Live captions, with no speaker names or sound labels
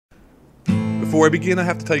Before I begin, I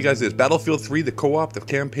have to tell you guys this. Battlefield 3, the co-op, the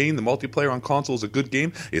campaign, the multiplayer on console is a good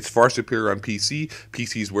game. It's far superior on PC.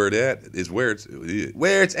 PC's where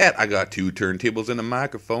it's at. I got 2 turntables and a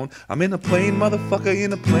microphone. I'm in a plane, motherfucker,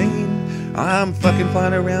 in a plane. I'm fucking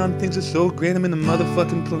flying around. Things are so great. I'm in a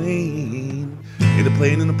motherfucking plane. In a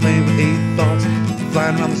plane with 8 thoughts.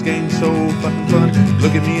 Flying around this game, so fucking fun.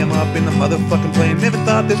 Look at me, I'm up in the motherfucking plane. Never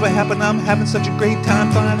thought this would happen. I'm having such a great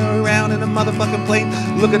time flying around in a motherfucking plane.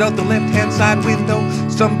 Looking out the left-hand side window.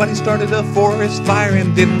 Somebody started a forest fire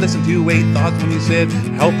and didn't listen to 8 thoughts when he said,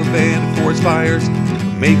 help prevent forest fires.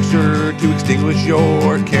 Make sure to extinguish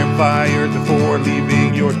your campfires before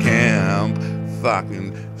leaving your camp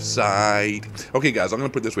fucking site. Okay, guys, I'm gonna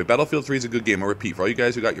put it this way. Battlefield 3 is a good game. I repeat, for all you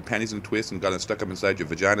guys who got your panties in a twist and got it stuck up inside your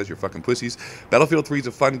vaginas, your fucking pussies, Battlefield 3 is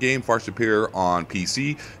a fun game, far superior on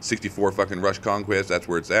PC. 64 fucking Rush Conquest, that's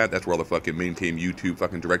where it's at. That's where all the fucking maintain YouTube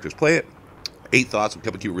fucking directors play it. 8 thoughts, we'll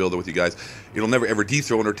keep it real though with you guys. It'll never ever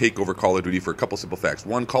dethrone or take over Call of Duty for a couple simple facts.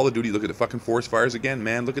 One, Call of Duty, look at the fucking forest fires again,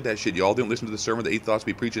 man. Look at that shit. Y'all didn't listen to the sermon that 8 thoughts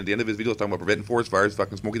be preaching at the end of his video. It's talking about preventing forest fires.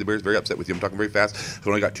 Fucking Smokey the Bear is very upset with you. I'm talking very fast. So I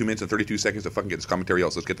only got 2 minutes and 32 seconds to fucking get this commentary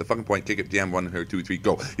out. So let's get the fucking point. Kick it, jam, 1, 2, 3,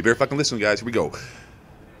 go. You better fucking listen, guys. Here we go.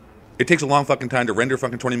 It takes a long fucking time to render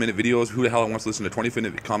fucking 20-minute videos. Who the hell wants to listen to a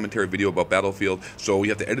 20-minute commentary video about Battlefield? So you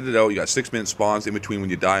have to edit it out. You got 6-minute spawns in between when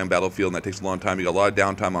you die on Battlefield, and that takes a long time. You got a lot of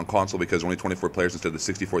downtime on console because only 24 players instead of the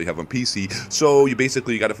 64 you have on PC. So you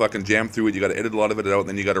basically got to fucking jam through it. You got to edit a lot of it out, and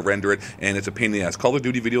then you got to render it, and it's a pain in the ass. Call of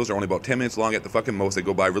Duty videos are only about 10 minutes long at the fucking most. They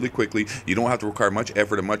go by really quickly. You don't have to require much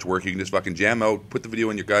effort and much work. You can just fucking jam out, put the video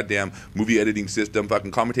in your goddamn movie editing system, fucking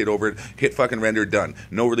commentate over it, hit fucking render, done.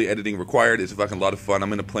 No really editing required. It's a fucking lot of fun.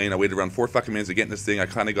 I'm in a plane. I waited around 4 fucking minutes to get in this thing. I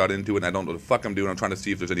kind of got into it, and I don't know what the fuck I'm doing. I'm trying to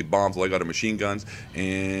see if there's any bombs. All I got are machine guns,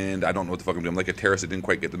 and I don't know what the fuck I'm doing. I'm like a terrorist that didn't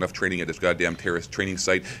quite get enough training at this goddamn terrorist training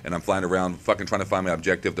site, and I'm flying around fucking trying to find my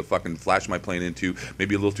objective to fucking flash my plane into.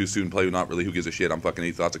 Maybe a little too soon, play, not really. Who gives a shit? I'm fucking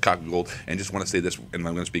 8 thoughts, a cock of gold, and just want to say this, and I'm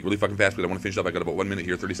going to speak really fucking fast because I want to finish up. I got about 1 minute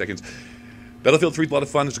here, 30 seconds. Battlefield 3 is a lot of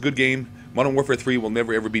fun. It's a good game. Modern Warfare 3 will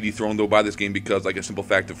never ever be dethroned though by this game because, like a simple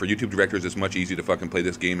fact, for YouTube directors, it's much easier to fucking play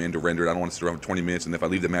this game and to render it. I don't want to sit around for 20 minutes, and if I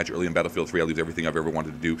leave the match early in Battlefield 3, I lose everything I've ever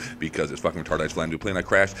wanted to do because it's fucking retarded. I just landed a plane, I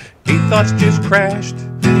crashed. 8 thoughts just crashed.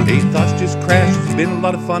 8 thoughts just crashed. It's been a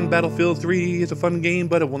lot of fun. Battlefield 3 is a fun game,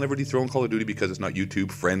 but it will never dethrone Call of Duty because it's not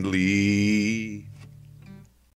YouTube friendly.